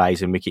on the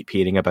horizon we keep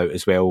hearing about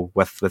as well,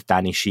 with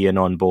Danny Sheehan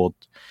on board,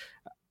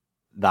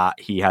 that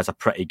he has a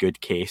pretty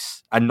good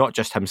case, and not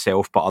just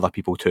himself but other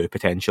people too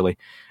potentially,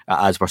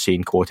 as we're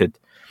seeing quoted.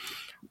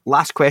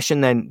 Last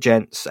question then,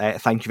 gents.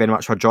 Thank you very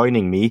much for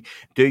joining me.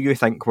 Do you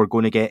think we're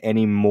going to get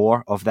any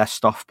more of this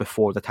stuff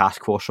before the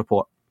task force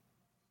report?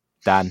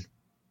 Dan?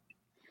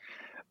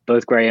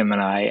 Both Graeme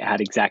and I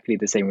had exactly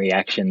the same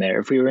reaction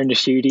there. If we were in the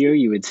studio,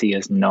 you would see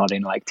us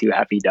nodding like two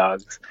happy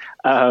dogs.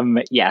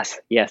 Yes,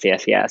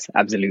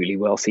 absolutely,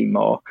 we'll see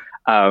more.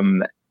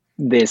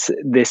 This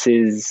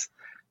is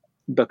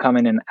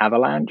becoming an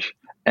avalanche,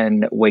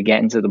 and we're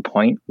getting to the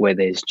point where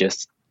there's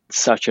just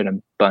such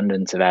an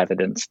abundance of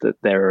evidence that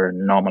there are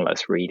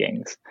anomalous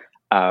readings,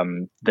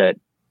 that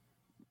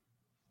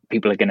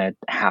people are going to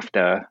have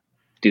to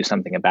do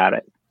something about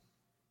it.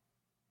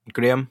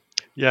 Graeme?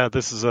 Yeah,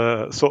 this is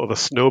a sort of a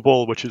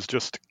snowball which is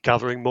just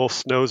gathering more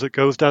snow as it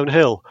goes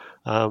downhill.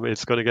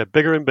 It's going to get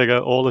bigger and bigger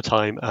all the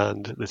time,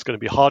 and it's going to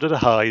be harder to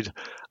hide,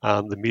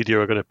 and the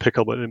media are going to pick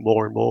up on it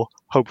more and more,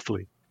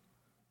 hopefully.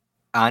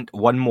 And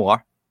one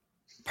more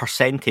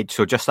percentage,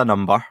 so just a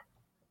number,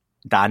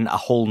 Dan, a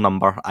whole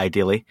number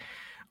ideally.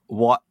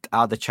 what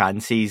are the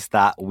chances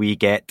that we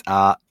get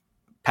a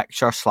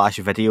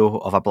picture/video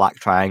of a black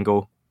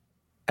triangle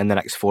in the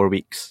next 4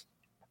 weeks?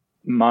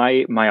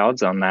 My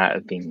odds on that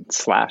have been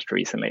slashed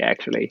recently,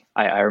 actually.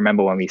 I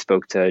remember when we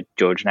spoke to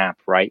George Knapp,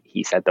 right?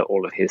 He said that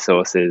all of his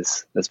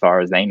sources, as far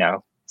as they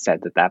know,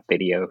 said that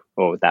video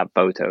or that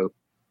photo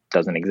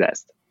doesn't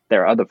exist.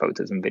 There are other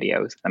photos and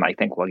videos, and I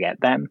think we'll get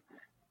them.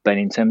 But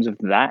in terms of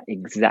that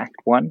exact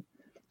one,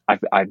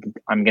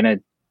 I'm going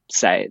to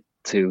set it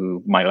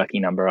to my lucky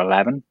number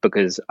 11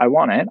 because I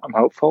want it. I'm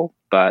hopeful,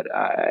 but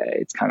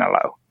it's kind of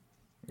low.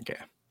 Okay.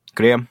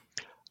 Graeme?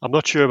 I'm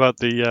not sure about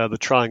the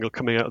triangle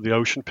coming out of the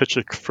ocean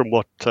picture from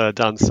what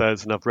Dan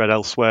says, and I've read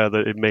elsewhere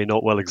that it may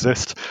not well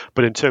exist.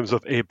 But in terms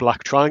of a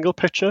black triangle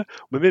picture,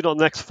 maybe not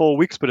the next 4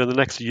 weeks, but in the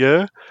next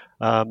year,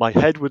 my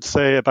head would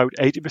say about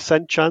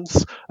 80%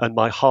 chance, and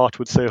my heart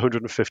would say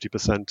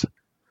 150%.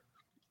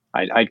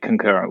 I'd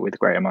concur with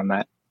Graeme on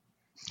that.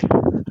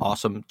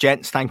 Awesome.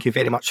 Gents, thank you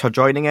very much for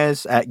joining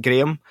us.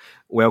 Graeme,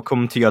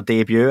 welcome to your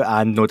debut,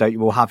 and no doubt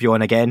we'll have you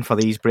on again for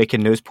these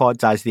breaking news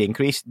pods as they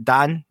increase.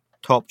 Dan,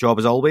 top job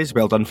as always.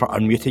 Well done for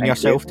unmuting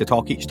yourself to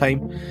talk each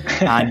time.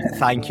 And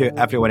thank you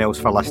everyone else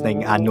for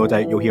listening, and no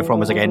doubt you'll hear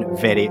from us again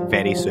very,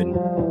 very soon.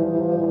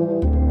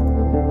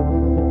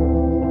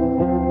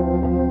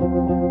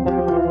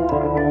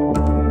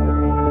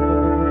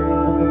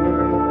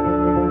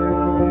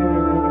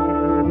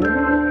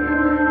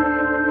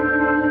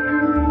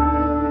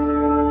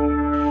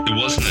 It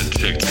wasn't a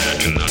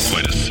tic-tac and not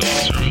quite a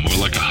saucer, more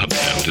like a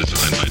hubcap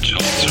designed by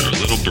Chaucer, a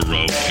little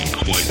Baroque and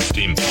quite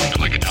steampunk,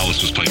 like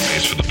Alice was playing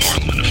bass for the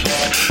Parliament of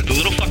Folk. The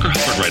little fucker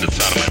hovered right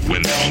outside of my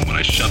window, and when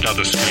I shoved out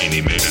the screen,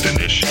 he made it an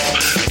issue.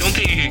 I don't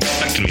think he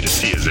expected me to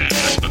see his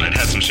ass, but I'd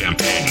had some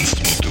champagne and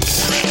smoked a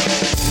little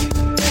grass.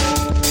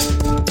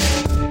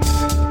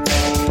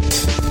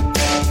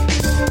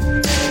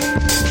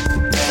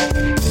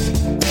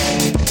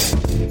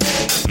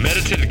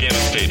 Meditative game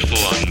of state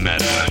full on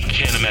meta. I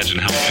can't imagine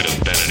how it could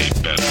have been any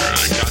better.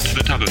 I got to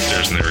the top of the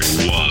stairs and there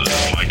he was.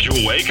 Like, you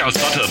awake? I was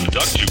about to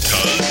abduct you,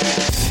 cuz.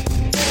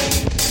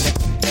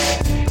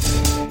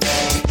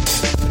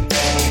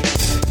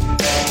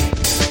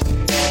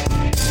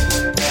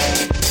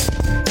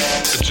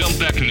 I jumped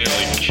back and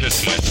nearly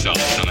kissed myself,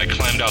 and I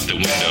climbed out the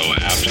window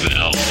after the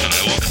elf, and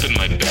I woke up in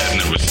my bed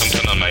and there was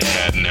something on my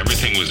head and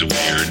everything was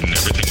weird and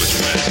everything was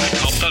red. And I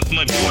called out to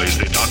my boys.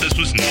 They thought this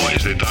was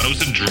noise. They thought it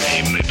was a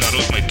dream. They thought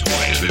it was my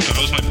toys. They thought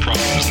it was my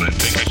problems, and they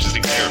think I should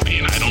seek therapy,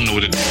 and I don't know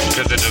what to do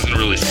because it doesn't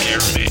really scare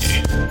me.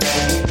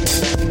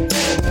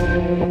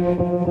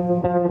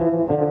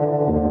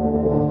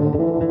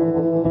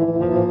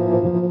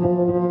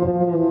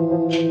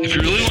 If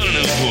you really want to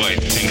know who I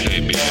think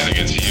they'd be, I think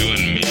it's you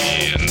and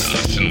me and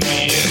us and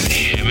we and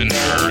him and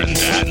her and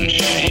that and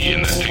she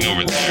and that thing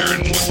over there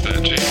and what's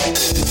that, Jake?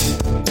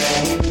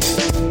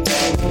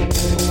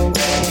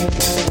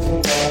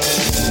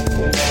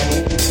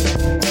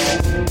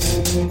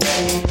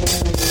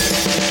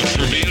 If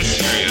we're being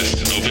serious,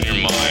 open your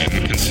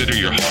mind, consider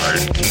your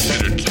heart,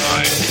 consider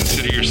time,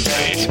 consider your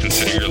space,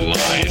 consider your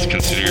lies,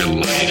 consider your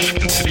life.